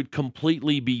 you would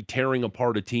completely be tearing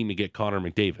apart a team to get Connor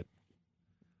McDavid.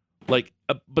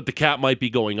 But the cap might be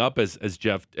going up as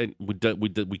Jeff, and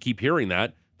we keep hearing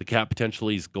that. The cap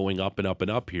potentially is going up and up and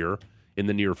up here in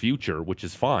the near future, which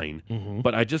is fine. Mm-hmm.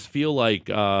 But I just feel like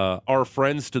our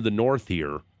friends to the north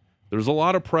here, there's a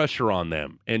lot of pressure on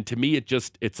them. And to me,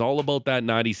 it's all about that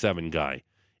 97 guy,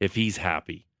 if he's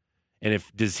happy. And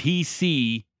does he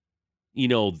see,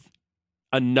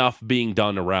 enough being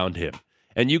done around him?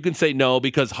 And you can say no,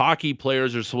 because hockey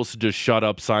players are supposed to just shut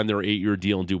up, sign their 8-year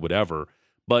deal, and do whatever.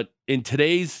 But in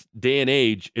today's day and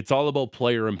age, it's all about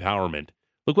player empowerment.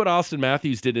 Look what Austin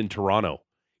Matthews did in Toronto.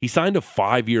 He signed a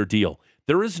 5-year deal.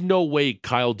 There is no way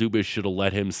Kyle Dubas should have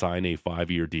let him sign a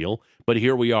 5-year deal, but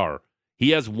here we are. He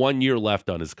has 1 year left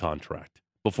on his contract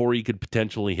before he could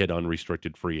potentially hit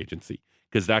unrestricted free agency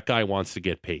because that guy wants to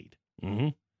get paid. Mm-hmm.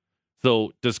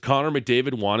 So does Connor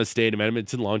McDavid want to stay in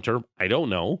Edmonton long term? I don't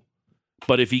know.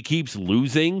 But if he keeps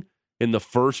losing in the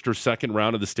first or second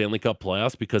round of the Stanley Cup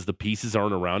playoffs because the pieces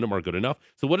aren't around him are good enough.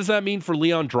 So what does that mean for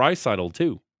Leon Draisaitl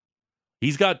too?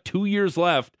 He's got 2 years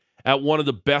left at one of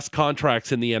the best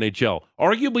contracts in the NHL,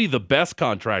 arguably the best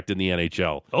contract in the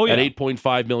NHL at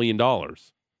 $8.5 million.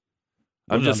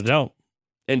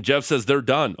 And Jeff says they're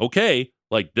done. Okay,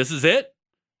 this is it?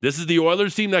 This is the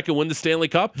Oilers team that can win the Stanley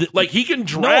Cup? He can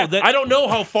drag. I don't know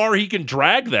how far he can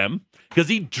drag them because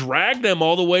he dragged them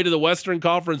all the way to the Western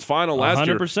Conference Final last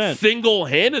 100%. year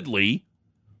single-handedly.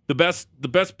 The best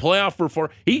playoff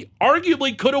performance. He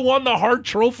arguably could have won the Hart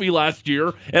Trophy last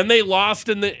year, and they lost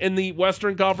in the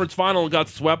Western Conference Final and got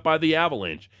swept by the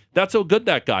Avalanche. That's how good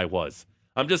that guy was.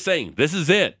 I'm just saying, this is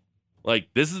it.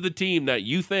 This is the team that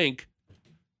you think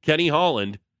Kenny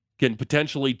Holland can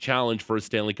potentially challenge for a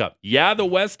Stanley Cup. Yeah, the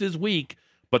West is weak,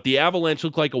 but the Avalanche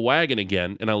look like a wagon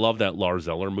again, and I love that Lars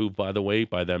Eller move, by the way,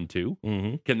 by them too.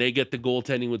 Mm-hmm. Can they get the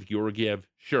goaltending with Georgiev?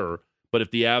 Sure. But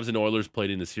if the Avs and Oilers played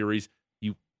in the series,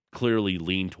 you clearly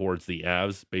lean towards the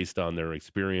Avs based on their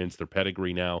experience, their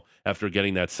pedigree now, after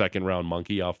getting that second-round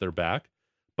monkey off their back.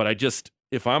 But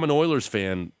if I'm an Oilers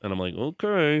fan, and I'm like,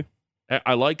 okay,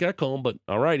 I like Ekholm, but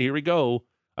all right, here we go.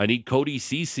 I need Cody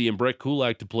Ceci and Brett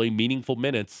Kulak to play meaningful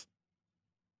minutes.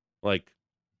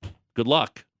 Good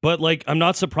luck. But, I'm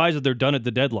not surprised that they're done at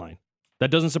the deadline. That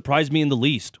doesn't surprise me in the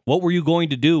least. What were you going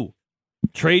to do?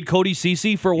 Trade Cody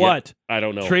Ceci for what? I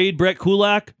don't know. Trade Brett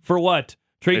Kulak for what?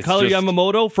 Trade Kyle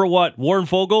Yamamoto for what? Warren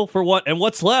Fogle for what? And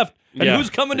what's left? And who's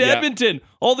coming to Edmonton?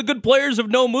 All the good players have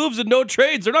no moves and no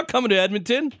trades. They're not coming to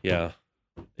Edmonton. Yeah.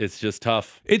 It's just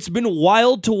tough. It's been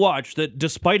wild to watch that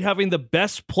despite having the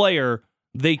best player,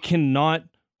 they cannot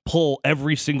pull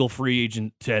every single free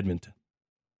agent to Edmonton.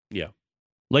 Yeah.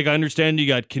 I understand you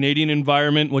got Canadian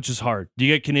environment, which is hard. You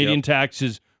get Canadian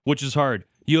taxes, which is hard.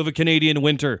 You have a Canadian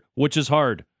winter, which is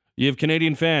hard. You have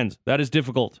Canadian fans. That is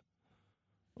difficult.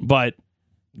 But,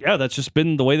 yeah, that's just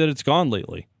been the way that it's gone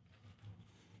lately.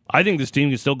 I think this team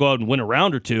can still go out and win a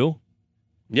round or two.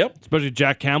 Yep. Especially if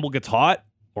Jack Campbell gets hot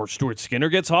or Stuart Skinner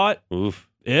gets hot. Oof.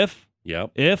 If.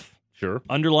 Yep. If. Sure.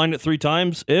 Underline it 3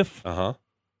 times. If. Uh-huh.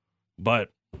 But,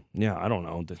 yeah, I don't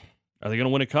know. Are they going to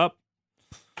win a cup?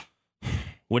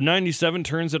 When 97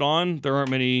 turns it on, there aren't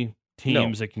many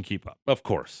teams that can keep up. Of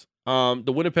course. The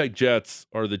Winnipeg Jets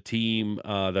are the team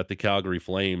that the Calgary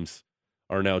Flames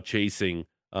are now chasing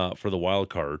for the wild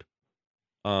card.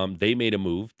 They made a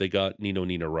move. They got Nino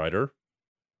Niederreiter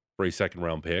for a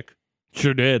second-round pick.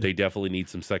 Sure did. They definitely need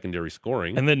some secondary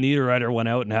scoring. And then Niederreiter went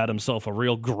out and had himself a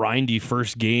real grindy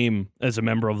first game as a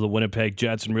member of the Winnipeg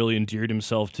Jets and really endeared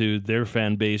himself to their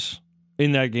fan base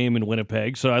in that game in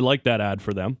Winnipeg. So I like that ad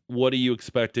for them. What are you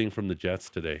expecting from the Jets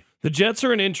today? The Jets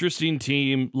are an interesting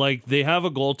team. They have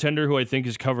a goaltender who I think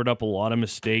has covered up a lot of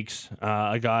mistakes.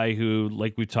 A guy who,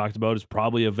 like we talked about, is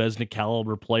probably a Vezina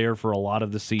caliber player for a lot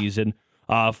of the season.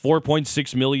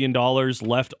 $4.6 million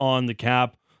left on the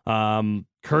cap.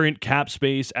 Current cap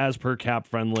space as per Cap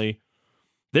Friendly.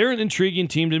 They're an intriguing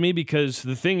team to me because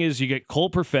the thing is you get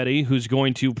Cole Perfetti, who's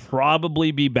going to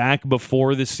probably be back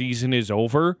before the season is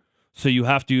over. So you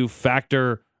have to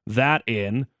factor that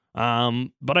in.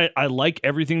 But I like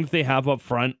everything that they have up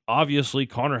front. Obviously,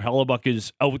 Connor Hellebuck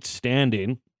is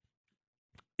outstanding.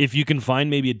 If you can find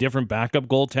maybe a different backup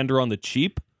goaltender on the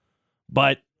cheap,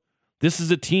 but this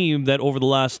is a team that over the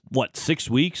last, 6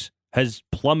 weeks has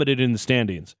plummeted in the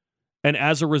standings. And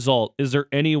as a result, is there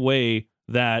any way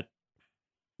that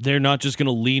they're not just going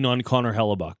to lean on Connor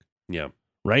Hellebuck? Yeah.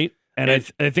 Right? And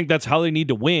I think that's how they need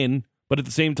to win. But at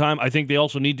the same time, I think they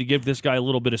also need to give this guy a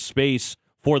little bit of space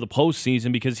for the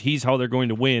postseason because he's how they're going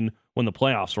to win when the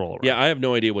playoffs roll around. Yeah, I have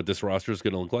no idea what this roster is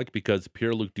going to look like because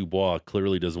Pierre-Luc Dubois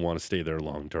clearly doesn't want to stay there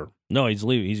long term. No, he's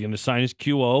leaving. He's going to sign his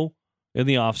QO in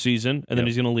the offseason, and then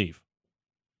he's going to leave.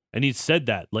 And he said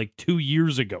that 2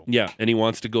 years ago. Yeah, and he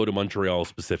wants to go to Montreal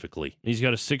specifically. He's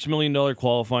got a $6 million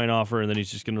qualifying offer, and then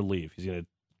he's just going to leave. He's going to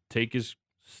take his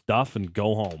stuff and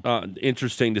go home.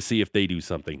 Interesting to see if they do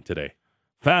something today.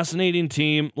 Fascinating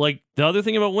team. The other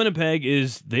thing about Winnipeg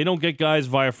is they don't get guys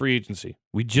via free agency.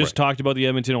 We just talked about the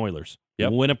Edmonton Oilers.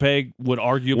 Yep. Winnipeg would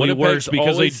arguably worse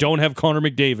because they don't have Connor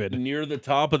McDavid. Near the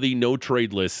top of the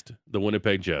no-trade list, the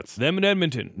Winnipeg Jets. Them and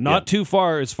Edmonton. Not too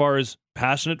far as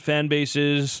passionate fan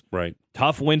bases, right?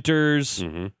 Tough winters,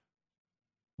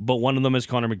 but one of them is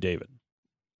Connor McDavid.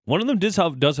 One of them does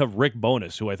have Rick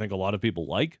Bowness, who I think a lot of people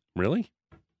like. Really?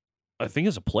 I think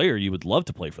as a player, you would love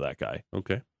to play for that guy.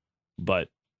 Okay. But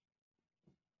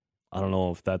I don't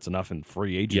know if that's enough in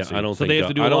free agency. Yeah, I don't think they have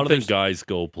to do. I don't think guys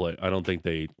go play. I don't think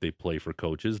they play for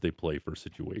coaches. They play for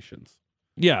situations.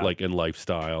 Yeah, in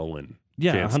lifestyle and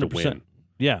chance 100%. To win.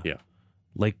 Yeah.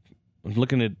 I'm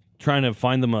looking at trying to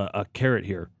find them a carrot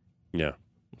here. Yeah,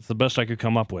 it's the best I could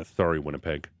come up with. Sorry,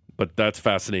 Winnipeg, but that's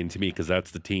fascinating to me because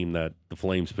that's the team that the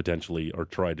Flames potentially are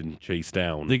trying to chase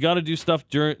down. They got to do stuff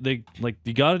you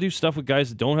got to do stuff with guys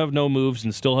that don't have no moves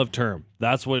and still have term.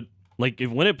 That's what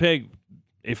if Winnipeg.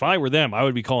 If I were them, I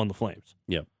would be calling the Flames.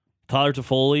 Yeah. Tyler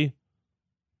Toffoli,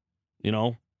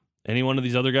 any one of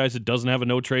these other guys that doesn't have a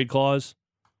no-trade clause,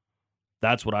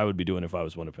 that's what I would be doing if I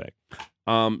was Winnipeg.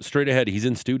 Straight ahead, he's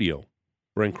in studio.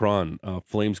 Brent Cron,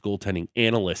 Flames goaltending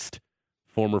analyst,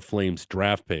 former Flames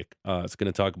draft pick. Is going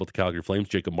to talk about the Calgary Flames,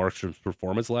 Jacob Markstrom's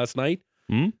performance last night,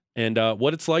 and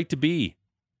what it's like to be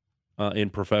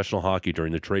in professional hockey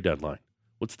during the trade deadline.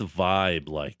 What's the vibe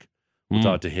like? We'll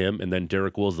talk to him, and then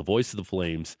Derek Wills, the voice of the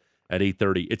Flames, at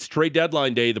 8:30. It's trade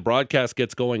deadline day. The broadcast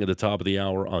gets going at the top of the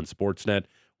hour on Sportsnet.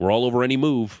 We're all over any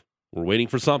move. We're waiting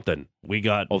for something. We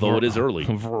got, although it is early,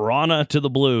 Vrana to the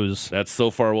Blues. That's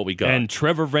so far what we got. And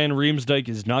Trevor Van Riemsdyk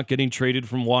is not getting traded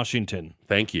from Washington.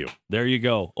 Thank you. There you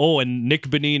go. Oh, and Nick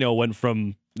Bonino went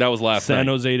from that was last San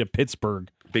night. Jose to Pittsburgh.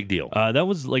 Big deal. That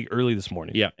was early this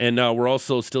morning. Yeah, and we're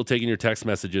also still taking your text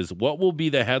messages. What will be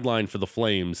the headline for the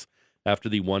Flames after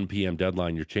the 1 p.m.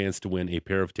 deadline? Your chance to win a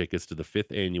pair of tickets to the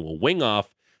 5th annual Wing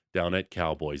Off down at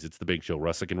Cowboys. It's the Big Show.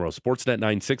 Russick and Rose. Sportsnet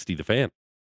 960, The Fan.